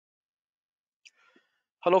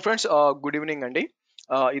Hello friends, good evening అండి.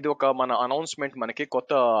 ఇది ఒక మన అనౌన్స్మెంట్ మనకి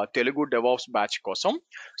కొత్త తెలుగు డెవాప్స్ బ్యాచ్ కోసం.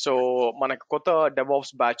 సో మనకి కొత్త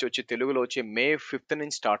డెవాప్స్ బ్యాచ్ వచ్చి తెలుగులో వచ్చి మే 5th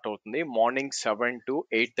నుంచి స్టార్ట్ అవుతుంది. మార్నింగ్ 7 to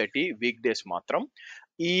 8:30 వీక్ డేస్ మాత్రం.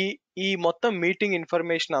 ఈ ఈ మొత్తం మీటింగ్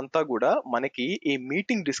ఇన్ఫర్మేషన్ అంతా కూడా మనకి ఈ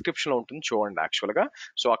మీటింగ్ డిస్క్రిప్షన్ లో ఉంటుంది చూడండి యాక్చువల్ గా.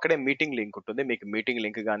 సో అక్కడే మీటింగ్ లింక్ ఉంటుంది. మీకు మీటింగ్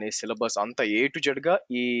లింక్ కానీ సిలబస్ అంతా ఏ టు జెడ్ గా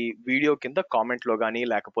ఈ వీడియో కింద కామెంట్ లో కానీ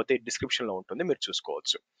లేకపోతే డిస్క్రిప్షన్ లో ఉంటుంది, మీరు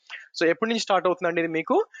చూసుకోవచ్చు. సో ఎప్పటి నుంచి స్టార్ట్ అవుతుందండి ఇది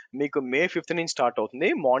మీకు మే 5th నుంచి స్టార్ట్ అవుతుంది.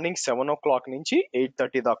 మార్నింగ్ 7 o'clock నుంచి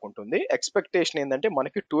 8:30 దాకా ఉంటుంది. ఎక్స్పెక్టేషన్ ఏంటంటే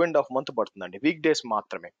మనకి 2.5 months పడుతుందండి. వీక్ డేస్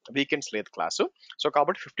మాత్రమే, వీకెండ్స్ లేదు క్లాసు. సో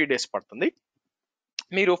కాబట్టి 50 days పడుతుంది.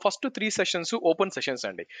 మీరు ఫస్ట్ 3 సెషన్స్ ఓపెన్ సెషన్స్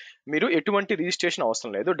అండి. మీరు ఎటువంటి రిజిస్ట్రేషన్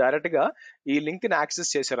అవసరం లేదు. డైరెక్ట్ గా ఈ లింక్ ని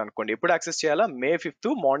యాక్సెస్ చేశారనుకోండి. ఎప్పుడు యాక్సెస్ చేయాలా? మే 5th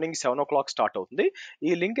మార్నింగ్ 7 o'clock స్టార్ట్ అవుతుంది.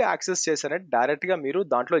 ఈ లింక్ యాక్సెస్ చేశారంటే డైరెక్ట్ గా మీరు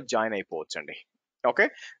దాంట్లో జాయిన్ అయిపోవచ్చు అండి. ఓకే.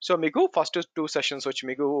 సో మీకు ఫస్ట్ 2 సెషన్స్ వచ్చి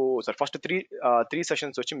మీకు ఫస్ట్ త్రీ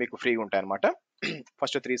సెషన్స్ వచ్చి మీకు ఫ్రీగా ఉంటాయి అనమాట.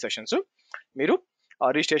 ఫస్ట్ 3 సెషన్స్ మీరు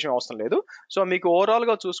రిజిస్ట్రేషన్ అవసరం లేదు. సో మీకు ఓవరాల్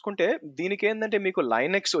గా చూసుకుంటే దీనికి ఏంటంటే మీకు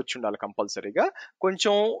లైనెక్స్ వచ్చి ఉండాలి కంపల్సరీగా.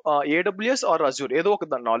 కొంచెం AWS ఆర్ అజూర్ ఏదో ఒక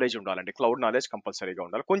నాలెడ్జ్ ఉండాలండి. క్లౌడ్ నాలెడ్జ్ కంపల్సరీగా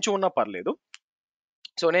ఉండాలి. కొంచెం ఉన్నా పర్లేదు.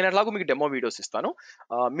 సో నేను ఎట్లాగో మీకు డెమో వీడియోస్ ఇస్తాను.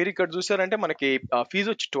 మీరు ఇక్కడ చూసారంటే మనకి ఫీజు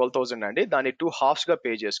వచ్చి 12,000 అండి. దాన్ని 2 halves గా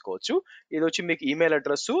పే చేసుకోవచ్చు. ఇది వచ్చి మీకు ఈమెయిల్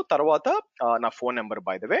అడ్రస్ తర్వాత నా phone number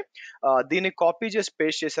by the way. దీన్ని కాపీ చేసి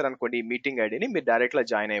పేస్ట్ చేశారనుకోండి ఈ మీటింగ్ ఐడిని, మీరు డైరెక్ట్ గా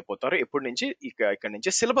జాయిన్ అయిపోతారు. ఎప్పటి నుంచి ఇక్కడ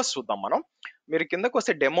నుంచి సిలబస్ చూద్దాం మనం. మీరు కిందకు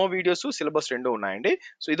వస్తే డెమో వీడియోస్ సిలబస్ రెండు ఉన్నాయండి.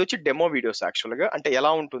 సో ఇది వచ్చి డెమో వీడియోస్ యాక్చువల్ గా, అంటే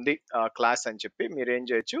ఎలా ఉంటుంది క్లాస్ అని చెప్పి మీరు ఏం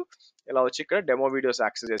చేయొచ్చు. ఇలా వచ్చి ఇక్కడ డెమో వీడియోస్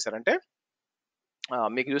యాక్సెస్ చేశారంటే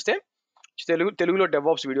మీకు చూస్తే తెలుగులో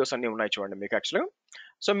డెవాప్స్ వీడియోస్ అన్ని ఉన్నాయి చూడండి మీకు యాక్చువల్గా.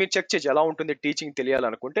 సో మీరు చెక్ చేయొచ్చు ఎలా ఉంటుంది టీచింగ్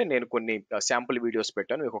తెలియాలనుకుంటే. నేను కొన్ని శాంపుల్ వీడియోస్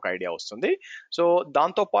పెట్టాను, మీకు ఒక ఐడియా వస్తుంది. సో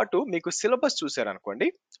దాంతో పాటు మీకు సిలబస్ చూసారనుకోండి.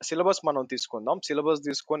 సిలబస్ మనం తీసుకుందాం. సిలబస్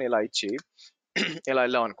తీసుకొని ఇలా ఇచ్చి ఇలా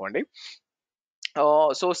వెళ్ళాం అనుకోండి.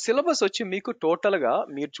 సో సిలబస్ వచ్చి మీకు టోటల్ గా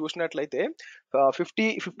మీరు చూసినట్లయితే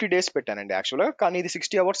 50 days పెట్టానండి యాక్చువల్గా. కానీ ఇది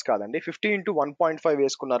 60 hours కాదండి. 50 into 1.5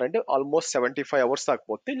 వేసుకున్నారంటే ఆల్మోస్ట్ 75 hours దాకా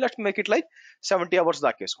పోతుంది. Let's make it like 70 hours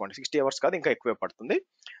దాకా వేసుకోండి. 60 hours కాదు, ఇంకా ఎక్కువే పడుతుంది.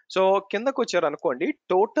 సో కిందకు వచ్చారు అనుకోండి.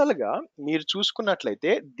 టోటల్ గా మీరు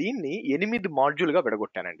చూసుకున్నట్లయితే దీన్ని 8 మాడ్యూల్ గా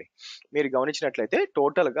విడగొట్టానండి. మీరు గమనించినట్లయితే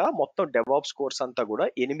టోటల్ గా మొత్తం డెవాప్స్ కోర్స్ అంతా కూడా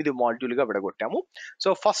 8 మాడ్యూల్ గా విడగొట్టాము.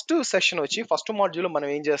 సో ఫస్ట్ సెషన్ వచ్చి ఫస్ట్ మాడ్యూల్ మనం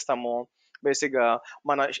ఏం చేస్తాము, బేసిక్ గా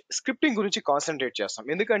మన స్క్రిప్టింగ్ గురించి కాన్సన్ట్రేట్ చేస్తాం.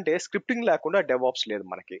 ఎందుకంటే స్క్రిప్టింగ్ లేకుండా డెవాప్స్ లేదు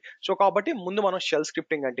మనకి. సో కాబట్టి ముందు మనం షెల్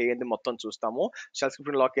స్క్రిప్టింగ్ అంటే ఏంది మొత్తం చూస్తాము. షెల్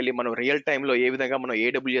స్క్రిప్టింగ్ లోకి వెళ్ళి మనం రియల్ టైమ్ లో ఏ విధంగా మనం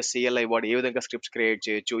AWS CLI వాడి ఏ విధంగా స్క్రిప్ట్స్ క్రియేట్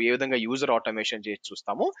చేయొచ్చు, ఏ విధంగా యూజర్ ఆటోమేషన్ చేసి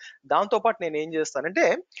చూస్తాము. దాంతో పాటు నేను ఏం చేస్తానంటే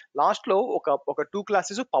లాస్ట్ లో ఒక 2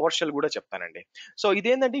 classes పవర్ షెల్ కూడా చెప్తానండి. సో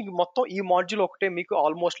ఇదేంటంటే మొత్తం ఈ మాడ్యూల్ ఒకటే మీకు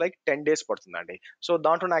ఆల్మోస్ట్ లైక్ 10 days పడుతుందండి. సో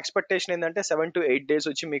దాంట్లో నా ఎక్స్పెక్టేషన్ ఏంటంటే 7 to 8 days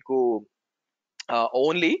వచ్చి మీకు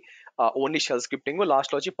ఓన్లీ షెల్ స్క్రిప్టింగ్,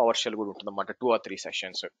 లాస్ట్ లో వచ్చి పవర్ షెల్ కూడా ఉంటుంది అన్నమాట. 2 or 3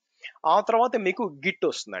 సెషన్స్. ఆ తర్వాత మీకు గిట్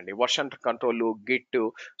వస్తుందండి, వర్షన్ కంట్రోల్ గిట్.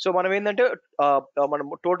 సో మనం ఏంటంటే మనం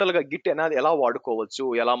టోటల్ గా గిట్ అనేది ఎలా వాడుకోవచ్చు,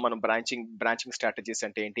 ఎలా మనం బ్రాంచింగ్ స్ట్రాటజీస్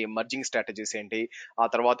అంటే ఏంటి, మర్జింగ్ స్ట్రాటజీస్ ఏంటి, ఆ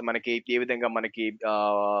తర్వాత మనకి ఏ విధంగా మనకి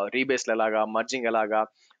రీబేస్ ఎలాగా, మర్జింగ్ ఎలాగా,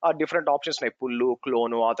 ఆ డిఫరెంట్ ఆప్షన్స్ ఉన్నాయి. పుల్లు,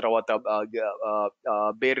 క్లోను, ఆ తర్వాత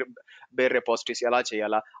బేర్ రెపాజిటరీస్ ఎలా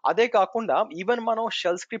చేయాలా. అదే కాకుండా ఈవెన్ మనం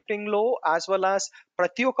షెల్ స్క్రిప్టింగ్ లో యాజ్ వెల్ యాజ్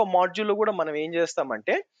ప్రతి ఒక్క మాడ్యూల్ కూడా మనం ఏం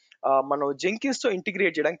చేస్తామంటే మనం జెంకిన్స్ తో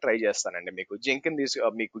ఇంటిగ్రేట్ చేయడానికి ట్రై చేస్తానండి. మీకు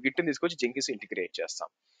గిట్ తీసుకొచ్చి జెంకిన్స్ ఇంటిగ్రేట్ చేస్తాం.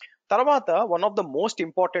 తర్వాత one of the most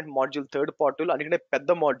important module, third part అందుకంటే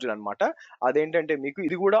పెద్ద మాడ్యూల్ అనమాట. అదేంటంటే మీకు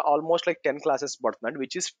ఇది కూడా ఆల్మోస్ట్ లైక్ 10 classes పడుతుందండి,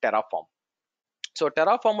 which is Terraform. So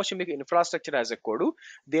Terraform వచ్చి మీకు ఇన్ఫ్రాస్ట్రక్చర్ యాజ్ ఎ కోడ్.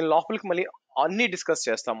 దీని లోపలికి మళ్ళీ అన్ని డిస్కస్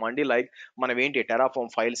చేస్తాము అండి. లైక్ మనం ఏంటి టెరాఫార్మ్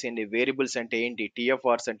ఫైల్స్ ఏంటి, వేరియబుల్స్ అంటే ఏంటి,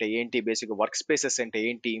 TFRs అంటే ఏంటి, బేసిక్ వర్క్ స్పేసెస్ అంటే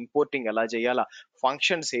ఏంటి, ఇంపోర్టింగ్ ఎలా చేయాలా,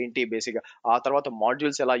 ఫంక్షన్స్ ఏంటి బేసిక్, ఆ తర్వాత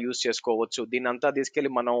మాడ్యూల్స్ ఎలా యూస్ చేసుకోవచ్చు, దీని అంతా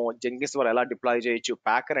తీసుకెళ్లి మనం జెంకిన్స్ ద్వారా ఎలా డిప్లాయ్ చేయొచ్చు,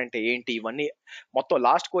 ప్యాకర్ అంటే ఏంటి, ఇవన్నీ మొత్తం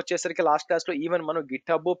లాస్ట్కి వచ్చేసరికి లాస్ట్ క్లాస్ లో ఈవెన్ మనం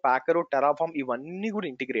గిట్ హబ్, ప్యాకర్, టెరాఫార్మ్ ఇవన్నీ కూడా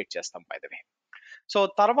ఇంటిగ్రేట్ చేస్తాం బై ద వే. సో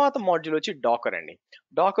తర్వాత మాడ్యూల్ వచ్చి డాకర్ అండి.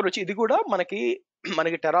 డాకర్ వచ్చి ఇది కూడా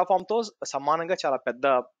మనకి టెరాఫార్మ్ తో సమానంగా చాలా పెద్ద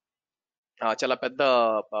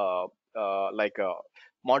లైక్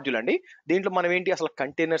మాడ్యూల్ అండి. దీంట్లో మనం ఏంటి అసలు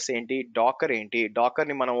కంటైనర్స్ ఏంటి, డాకర్ ఏంటి, డాకర్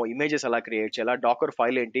ని మనం ఇమేజెస్ ఎలా క్రియేట్ చేయాలా, డాకర్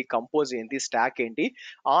ఫైల్ ఏంటి, కంపోజ్ ఏంటి, స్టాక్ ఏంటి,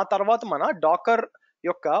 ఆ తర్వాత మన డాకర్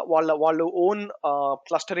యొక్క వాళ్ళు ఓన్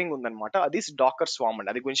క్లస్టరింగ్ ఉందన్నమాట. అది డాకర్ స్వామ్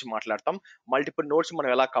అండి. అది గురించి మాట్లాడతాం. మల్టిపుల్ నోట్స్ మనం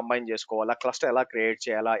ఎలా కంబైన్ చేసుకోవాలా, క్లస్టర్ ఎలా క్రియేట్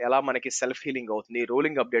చేయాలా, ఎలా మనకి సెల్ఫ్ హీలింగ్ అవుతుంది,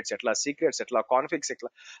 రోలింగ్ అప్డేట్స్ ఎట్లా, సీక్రెట్స్ ఎట్లా, కాన్ఫిగ్స్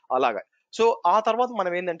ఎట్లా, అలాగా సో ఆ తర్వాత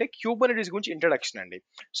మనం ఏంటంటే క్యూబర్నెటీస్ గురించి ఇంట్రడక్షన్ అండి.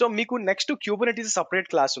 సో మీకు నెక్స్ట్ క్యూబర్నెటీస్ సపరేట్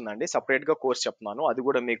క్లాస్ ఉందండి, సపరేట్ గా కోర్స్ చెప్తున్నాను, అది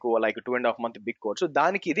కూడా మీకు లైక్ 2.5 month బిగ్ కోర్స్.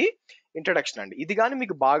 దానికి ఇది ఇంట్రడక్షన్ అండి. ఇది కానీ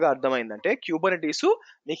మీకు బాగా అర్థమైందంటే క్యూబర్నెటీస్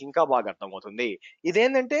మీకు ఇంకా బాగా అర్థమవుతుంది.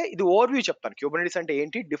 ఇదేంటంటే ఇది ఓవర్ వ్యూ చెప్తాను, క్యూబర్నెటీస్ అంటే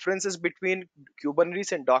ఏంటి, differences between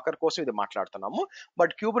Kubernetes and Dakar కోసం ఇది మాట్లాడుతున్నాము.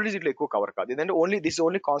 బట్ క్యూబర్నెటీస్ ఇట్లా ఎక్కువ కవర్ కాదు, ఎందుకంటే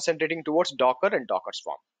only concentrating towards Dakar and Dakar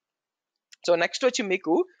swarm. So next వచ్చి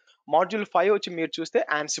మీకు మాడ్యూల్ 5 వచ్చి మీరు చూస్తే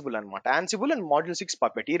యాన్సిబుల్ అనమాట. యాన్సిబుల్ అండ్ మాడ్యూల్ 6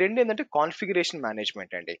 పపెట్, ఈ రెండు ఏంటంటే కాన్ఫిగరేషన్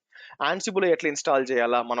మేనేజ్మెంట్ అండి. యాన్సిబుల్ ఎట్లా ఇన్స్టాల్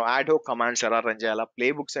చేయాలా, మనం యాడ్ హోక్ కమాండ్స్ ఎలా రన్ చేయాలా, ప్లే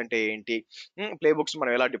బుక్స్ అంటే ఏంటి, ప్లే బుక్స్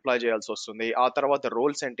మనం ఎలా డిప్లాయ్ చేయాల్సి వస్తుంది, ఆ తర్వాత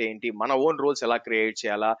రోల్స్ అంటే ఏంటి, మన ఓన్ రోల్స్ ఎలా క్రియేట్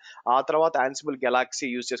చేయాలా, ఆ తర్వాత యాన్సిబుల్ గెలాక్సీ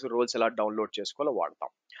యూజ్ చేసుకుని రోల్స్ ఎలా డౌన్లోడ్ చేసుకోవాలో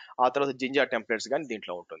వాడతాం. ఆ తర్వాత జింజా టెంప్లెట్స్ కానీ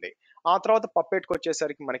దీంట్లో ఉంటుంది. ఆ తర్వాత పప్పెట్కి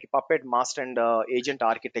వచ్చేసరికి మనకి puppet master and agent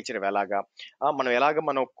architecture ఎలాగా, మనం ఎలాగ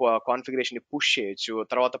మనం కాన్ఫిగరేషన్ ని పుష్ చేయొచ్చు,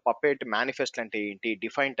 తర్వాత పప్పెట్ మేనిఫెస్ట్ అంటే ఏంటి,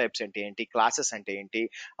 డిఫైన్ టైప్స్ అంటే ఏంటి, క్లాసెస్ అంటే ఏంటి,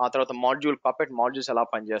 ఆ తర్వాత పప్పెట్ మాడ్యూల్స్ ఎలా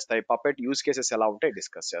పనిచేస్తాయి, పప్పెట్ యూస్ కేసెస్ ఎలా ఉంటాయి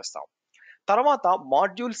డిస్కస్ చేస్తాం. తర్వాత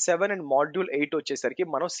మాడ్యూల్ 7 అండ్ మాడ్యూల్ 8 వచ్చేసరికి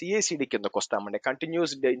మనం సిఏసిడి కిందకు వస్తామండి,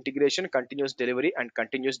 continuous integration, continuous delivery and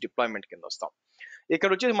continuous deployment కింద వస్తాం.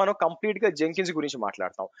 ఇక్కడ వచ్చేసి మనం కంప్లీట్ గా జెంకిన్స్ గురించి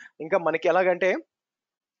మాట్లాడతాం. ఇంకా మనకి ఎలాగంటే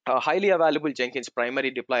highly available Jenkins primary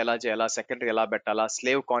deploy ఎలా చేయాలా, సెకండరీ ఎలా పెట్టాలా,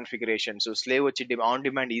 స్లేవ్ కాన్ఫిగరేషన్స్, స్లేవ్ వచ్చి ఆన్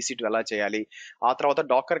డిమాండ్ ఈసీ2 ఎలా చేయాలి, ఆ తర్వాత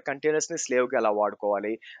డాకర్ కంటైనర్స్ ని స్లేవ్ గా ఎలా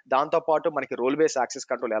వాడుకోవాలి, దాంతో పాటు మనకి రోల్ బేస్ యాక్సెస్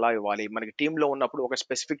కంట్రోల్ ఎలా ఇవ్వాలి, మనకి టీమ్ లో ఉన్నప్పుడు ఒక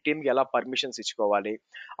స్పెసిఫిక్ టీమ్ కి ఎలా పర్మిషన్స్ ఇచ్చుకోవాలి,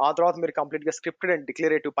 ఆ తర్వాత మీరు కంప్లీట్ గా scripted and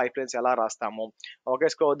declarative pipe lines ఎలా రాస్తాము, ఓకే,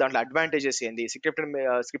 దాంట్లో అడ్వాంటేజెస్ ఏంది,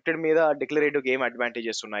 స్క్రిప్టెడ్ మీద డిక్లరేటివ్ ఏం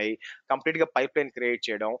అడ్వాంటేజెస్ ఉన్నాయి, కంప్లీట్ గా పైప్ లైన్ క్రియేట్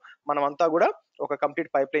చేయడం, మనమంతా కూడా ఒక కంప్లీట్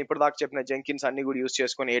పైప్ లైన్ ఇప్పుడు దాకా చెప్పిన జెంకిన్స్ అన్ని కూడా యూస్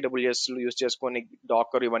చేసుకొని, ఏడబ్ల్యూఎస్ యూస్ చేసుకొని,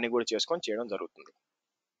 డాకర్ ఇవన్నీ కూడా చేసుకొని చేయడం జరుగుతుంది.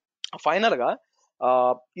 ఫైనల్ గా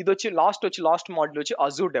ఇది వచ్చి లాస్ట్ మాడ్యూల్ వచ్చి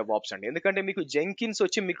అజూర్ డెవాప్స్ అండి. ఎందుకంటే మీకు జెంకిన్స్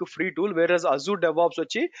వచ్చి మీకు ఫ్రీ టూల్, వేరే అజూర్ డెవాప్స్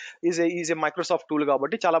వచ్చి ఈజ్ ఏ మైక్రోసాఫ్ట్ టూల్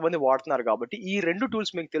కాబట్టి చాలా మంది వాడుతున్నారు, కాబట్టి ఈ రెండు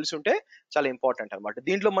టూల్స్ మీకు తెలుసుంటే చాలా ఇంపార్టెంట్ అనమాట.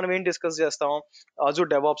 దీంట్లో మనం ఏం డిస్కస్ చేస్తాం,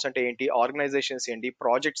 అజూర్ డెవాప్స్ అంటే ఏంటి, ఆర్గనైజేషన్స్ ఏంటి,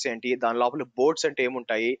 ప్రాజెక్ట్స్ ఏంటి, దాని లోపల బోర్డ్స్ అంటే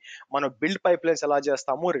ఏముంటాయి, మనం బిల్డ్ పైప్ లైన్స్ ఎలా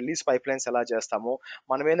చేస్తాము, రిలీజ్ పైప్ లైన్స్ ఎలా చేస్తాము,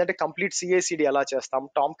 మనం ఏంటంటే కంప్లీట్ సిఏసిడి ఎలా చేస్తాం,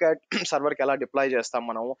 టామ్ క్యాట్ సర్వర్ కి ఎలా డిప్లాయ్ చేస్తాం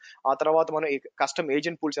మనం, ఆ తర్వాత మనం కస్టమ్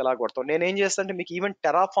ఏజెంట్ పూల్స్ ఎలా కొడతాం. నేను ఏం చేస్తాను అంటే మీకు ఈవెన్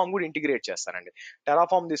టెరాఫామ్ కూడా ఇంటిగ్రేట్ చేస్తానండి.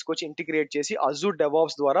 టెరాఫామ్ తీసుకొచ్చి ఇంటిగ్రేట్ చేసి అజూర్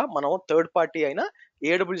డెవాప్స్ ద్వారా మనం థర్డ్ పార్టీ అయిన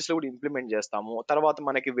ఏడబ్ల్యూఎస్ లో కూడా ఇంప్లిమెంట్ చేస్తాము. తర్వాత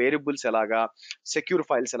మనకి వేరియబుల్స్ ఎలాగా, సెక్యూర్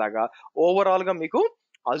ఫైల్స్ ఎలాగా, ఓవరాల్ గా మీకు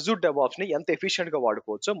అజూర్ డెవాప్స్ ని ఎంత ఎఫిషియెంట్ గా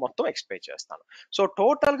వాడుకోవచ్చో మొత్తం ఎక్స్ప్లెయిన్ చేస్తాను. సో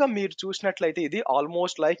టోటల్ గా మీరు చూసినట్లయితే ఇది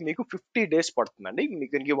ఆల్మోస్ట్ లైక్ మీకు 50 days పడుతుందండి.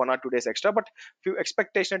 మీకు దీనికి 1 or 2 days extra, but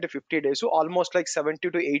expectation అంటే 50 days, almost like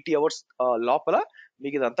 70 to 80 hours లోపల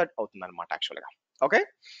మీకు ఇదంతా అవుతుంది అనమాట యాక్చువల్ గా. ఓకే,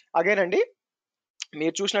 అగైన్ అండి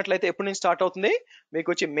మీరు చూసినట్లయితే ఎప్పటి నుంచి స్టార్ట్ అవుతుంది, మీకు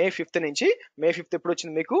వచ్చి మే 5th నుంచి. మే 5th ఎప్పుడు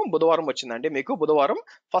వచ్చింది, మీకు బుధవారం వచ్చిందండి. మీకు బుధవారం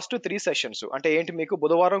ఫస్ట్ 3 సెషన్స్ అంటే ఏంటి, మీకు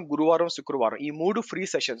బుధవారం, గురువారం, శుక్రవారం ఈ 3 ఫ్రీ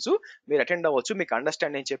సెషన్స్ మీరు అటెండ్ అవ్వచ్చు. మీకు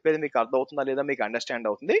అండర్స్టాండ్, నేను చెప్పేది మీకు అర్థం అవుతుందా లేదా, మీకు అండర్స్టాండ్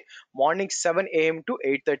అవుతుంది. మార్నింగ్ 7 AM to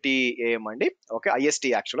 8:30 AM అండి. ఓకే,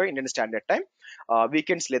 ఐఎస్టీ యాక్చువల్గా ఇండియన్ స్టాండర్డ్ టైం.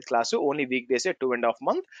 వీకెండ్స్ లేదు class, only week days 2.5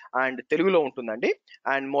 month and తెలుగులో ఉంటుందండి.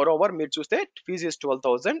 అండ్ మోర్ ఓవర్ మీరు చూస్తే ఫీజ్ ఇస్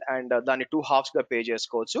 12,000 అండ్ దాన్ని 2 halves గా పే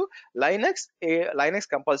చేసుకోవచ్చు. లైనక్స్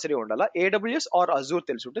కంపల్సరీ ఉండాలా, ఏడబ్ల్యూఎస్ ఆర్ అజూర్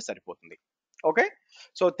తెలిసి ఉంటే సరిపోతుంది. ఓకే,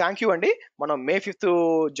 సో థ్యాంక్ యూ అండి. మనం మే 5th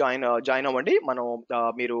జాయిన్ అవ్వండి. మనం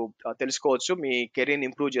మీరు తెలుసుకోవచ్చు, మీ కెరీర్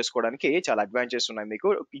ఇంప్రూవ్ చేసుకోవడానికి చాలా అడ్వాంటేజెస్ ఉన్నాయి మీకు.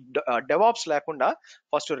 డెవాప్స్ లేకుండా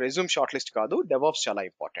ఫస్ట్ రెజ్యూమ్ షార్ట్ లిస్ట్ కాదు, డెవాప్స్ చాలా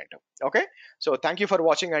important. Okay, so thank you for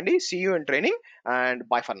watching అండి. See you in training and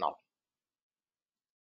by for now.